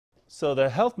So the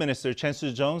health minister, Chen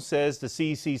Shih-chung, says the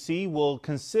CECC will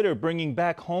consider bringing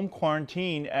back home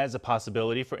quarantine as a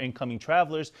possibility for incoming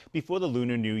travelers before the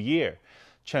Lunar New Year.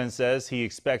 Chen says he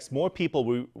expects more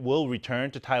people will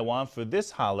return to Taiwan for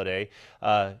this holiday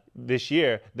this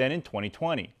year than in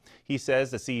 2020. He says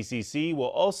the CECC will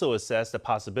also assess the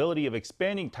possibility of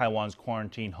expanding Taiwan's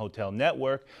quarantine hotel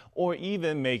network or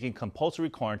even making compulsory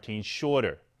quarantine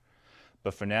shorter.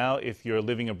 But for now, if you're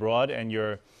living abroad and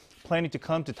you're planning to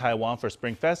come to Taiwan for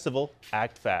Spring Festival,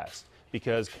 act fast,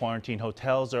 because quarantine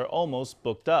hotels are almost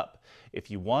booked up. If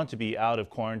you want to be out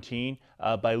of quarantine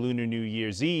by Lunar New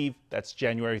Year's Eve, that's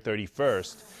January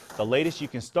 31st, the latest you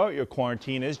can start your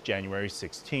quarantine is January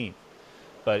 16th.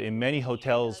 But in many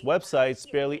hotels' websites,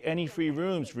 barely any free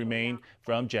rooms remain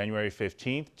from January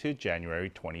 15th to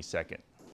January 22nd.